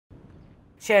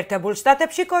შეერთებულ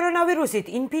შტატებში კორონავირუსით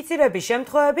ინფიცირების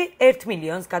შემთხვევები 1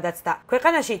 მილიონს გადაცდა.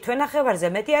 ქვეყანაში თვენახევარზე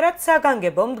მეტია რაც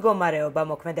საგანგებო მდგომარეობა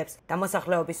მოქმედებს და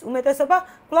მოსახლეობის უმეტესობა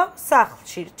კვლავ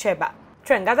სახლში რჩება.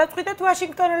 ჩვენ გადავწყვიტეთ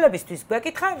ვაშინგტონელებისთვის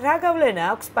გვეკითხა რა გავლენა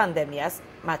აქვს პანდემიას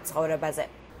მათ ცხოვრებაზე.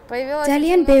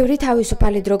 ძალიან ბევრი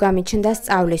თავისუფალი დრო გამიჩნდა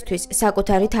სწავლისთვის,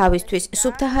 საკუთარი თავისთვის,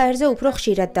 სუფთა ჰაერზე უფრო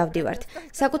ხშირად დავდივართ.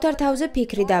 საკუთარ თავზე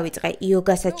ფიქრი დავიწყე,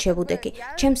 იოგასაც შევუდექი.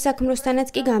 ჩემს საქმროსთანაც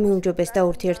კი გამიუმჯობესდა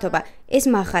ურთიერთობა. ეს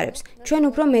მახარებს. ჩვენ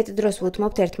უფრო მეტ დროს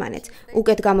ვუთმობთ ერთმანეთს.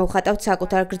 უკეთ გამოვხატავთ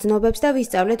საკუთარ გრძნობებს და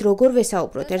ვისწავლეთ როგორ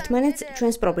ვესაუბროთ ერთმანეთს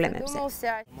ჩვენს პრობლემებზე.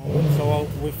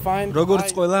 როგორც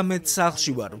ყველა მეც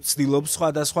სახლში ვარ, ვცდილობ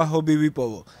სხვადასხვა ჰობი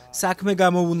ვიპოვო. საქმე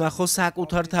გამოვუნახო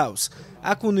საკუთარ თავს.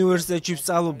 აქ უნივერსიტეტში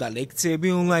ვსწავლობ და ლექციები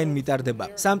ონლაინ მიტარდება.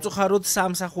 სამწუხაროდ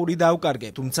სამსახური დავკარგე,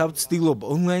 თუმცა ვცდილობ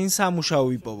ონლაინ სამუშაო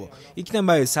ვიპოვო.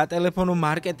 იქნება ეს სატელეფონო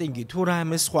მარკეტინგი თუ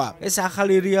რაიმე სხვა. ეს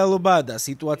ახალი რეალობაა და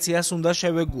სიტუაციას უნდა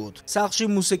შევეგუოთ. სახლში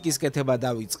მუსიკის კეთება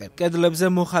დავიწყე. კედლებზე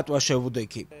მოხატვა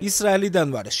შევუდექი. ისრაელიდან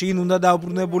ვარ, შინ უნდა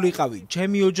დავბრუნებულიყავი.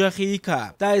 ჩემი ოჯახი იქაა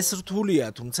და ეს რთულია,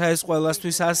 თუმცა ეს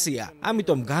ყველასთვის ასია.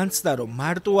 ამიტომ განცდა რომ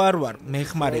მარტო არ ვარ,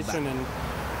 მეხმარება.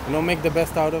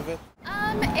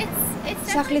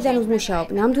 სახლიდან ვმუშაობ,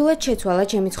 ნამდვილად შეცვალა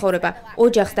ჩემი ცხოვრება.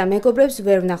 ოჯახს და მეგობრებს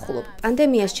ვერ ვნახულობ.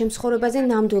 პანდემიას ჩემს ცხოვრებაზე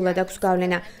ნამდვილად აქვს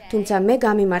გავლენა, თუმცა მე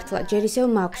გამიმართლა, ჯერ ისევ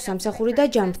მაქვს სამსახური და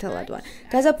ჯანმრთელად ვარ.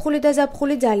 გაზაფხული და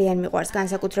ზაფხული ძალიან მიყვარს,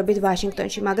 განსაკუთრებით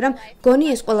ვაშინგტონში, მაგრამ გონი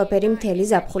ეს ყველაფერი მთელი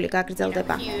ზაფხული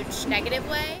გაგრძელდება.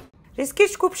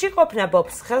 რისკის ჯგუფში ყოფნა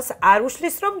ბობს ხელს არ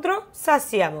უშლის რომ დრო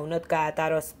სასიამოვნოდ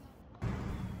გაატაროს.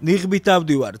 ნიღბით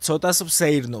დავდივარ, ცოტას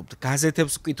ვსეირნობთ,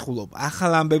 გაზეთებს ვკითხულობ,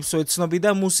 ახალ ამბებს ვეცნობი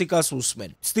და მუსიკას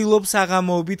ვუსმენ. ვცდილობ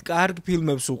საღამოობით კარგ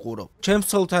ფილმებს ვუყურო. ჩემს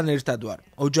ცოლთან ერთად ვარ.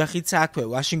 ოჯახიც აქვე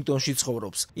ვაშინგტონში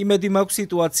ცხოვრობს. იმედი მაქვს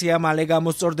სიტუაცია მალე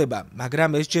გამოსწორდება,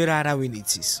 მაგრამ ეს ჯერ არავინ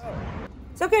იცის.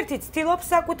 ზოგიერთი ცდილობს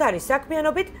საკუთარი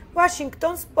საქმიანობით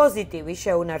ვაშინგტონს პოზიტივი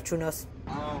შეუნარჩუნოს.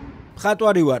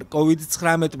 მხატვარი ვარ,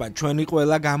 COVID-19-მა ჩვენი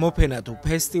ყველა გამოფენა თუ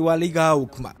ფესტივალი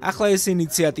გააუქმა. ახლა ეს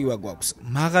ინიციატივა გვაქვს.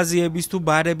 მაღაზიების თუ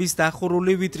ბარების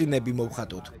დახურული ვიტრინები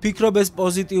მოვხატოთ. ფიქრობ ეს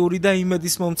პოზიტიური და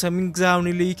იმედისმომცემი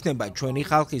გზავნილი იქნება ჩვენი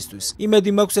ხალხისთვის.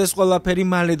 იმედი მაქვს ეს ყველაფერი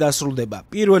მალე დასრულდება.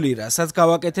 პირველი რასაც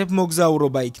გავაკეთებ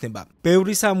მოგზაურობა იქნება.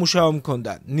 ბევრი სამუშაო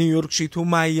მქონდა ნიუ-იორკში თუ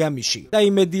მაიამიში და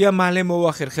იმედია მალე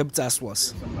მოვახერხებ წასვლას.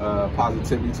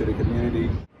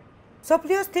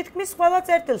 სოფლიოს თითქმის ყველა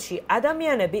წერტილში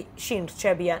ადამიანები შინ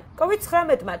რჩებიან.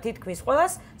 COVID-19-მა თითქმის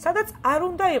ყველას, სადაც არ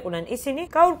უნდა იყვნენ ისინი,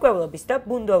 გაურკვევლობის და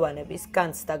ბუნდოვანების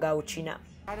განცდა გაუჩინა.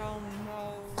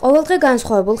 ყოველდღე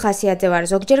განსხვავებულ ხასიათზე ვარ,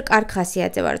 ზოგჯერ კარგ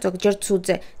ხასიათზე ვარ, ზოგჯერ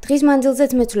ცუდზე. დღის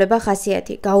მანძილზეც მეცვლება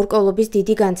ხასიათი, გაურკვევლობის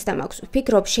დიდი განცდა მაქვს.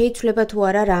 ვფიქრობ, შეიცვლება თუ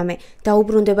არა რამე,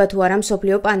 დაუბრუნდება თუ არა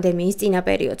მსოფლიო პანდემიის წინა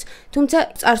პერიოდს. თუმცა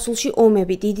წარსულში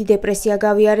ომები, დიდი დეპრესია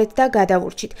გავიარეთ და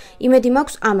გადავურჩით. იმედი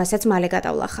მაქვს ამასაც მალე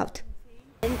გადავლახავთ.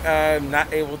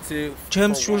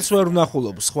 ჩემს შვილს ვერ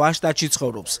ვნახულობ, სხვა შტატში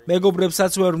ცხოვრობს.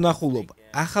 მეგობრებსაც ვერ ვნახულობ.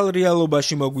 ახალ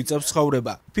რეალობაში მოგვიწევს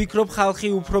ცხოვრება. ვფიქრობ, ხალხი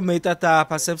უფრო მეტად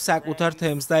დააფასებს საკუთარ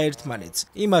თემს და ერთმანეთს.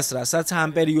 იმას, რასაც ამ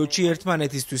პერიოდში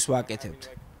ერთმანეთისთვის ვაკეთებთ.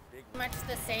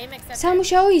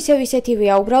 სამუშაო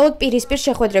ისეთივეა, უბრალოდ პირისპირ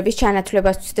შეხვედრების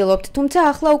ჩანაცვლებას ვცდილობთ, თუმცა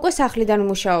ახლა უკვე სახლიდან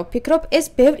ვმუშაობ. ვფიქრობ, ეს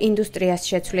ბევრ ინდუსტრიას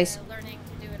შეცვლის.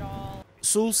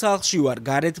 სულ სახლში ვარ,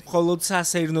 გარეთ მხოლოდ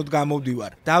სასეირნოდ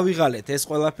გამოვდივარ. დავიღალეთ, ეს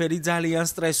ყველაფერი ძალიან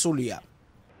სტრესულია.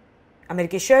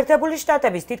 ამერიკის შეერთებული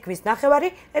შტატების თითქმის ნახევარი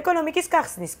ეკონომიკის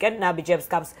გახსნისკენ ნაბიჯებს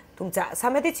გავს, თუმცა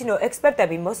სამედიცინო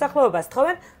ექსპერტები მოსახლეობას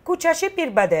თხოვენ ქუჩაში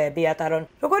პირბადეები ატარონ.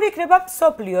 როგორი იქნება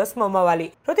მსოფლიოს მომავალი?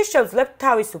 როდის შევძლებთ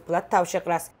თავისუფლად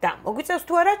თავშეყრას და მოგვიწევს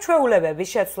თუ არა ჩვეულებების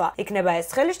შეცვლა? იქნება ეს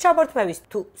ხელის ჩამორთმევის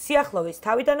თუ სიახლოვის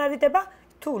თავიდან არიდება?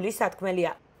 თული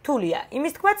სათქმელია. თულია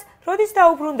იმის თქმაც, როდის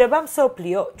დაუბრუნდება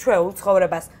მსოფლიო ჩვეულ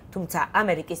ცხოვრებას, თუმცა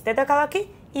ამერიკის დედაქალაქი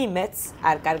იმედს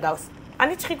არ კარგავს.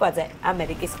 ანიჩხიკვაძე,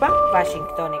 ამერიკის ხმა,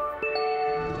 ვაშინგტონი.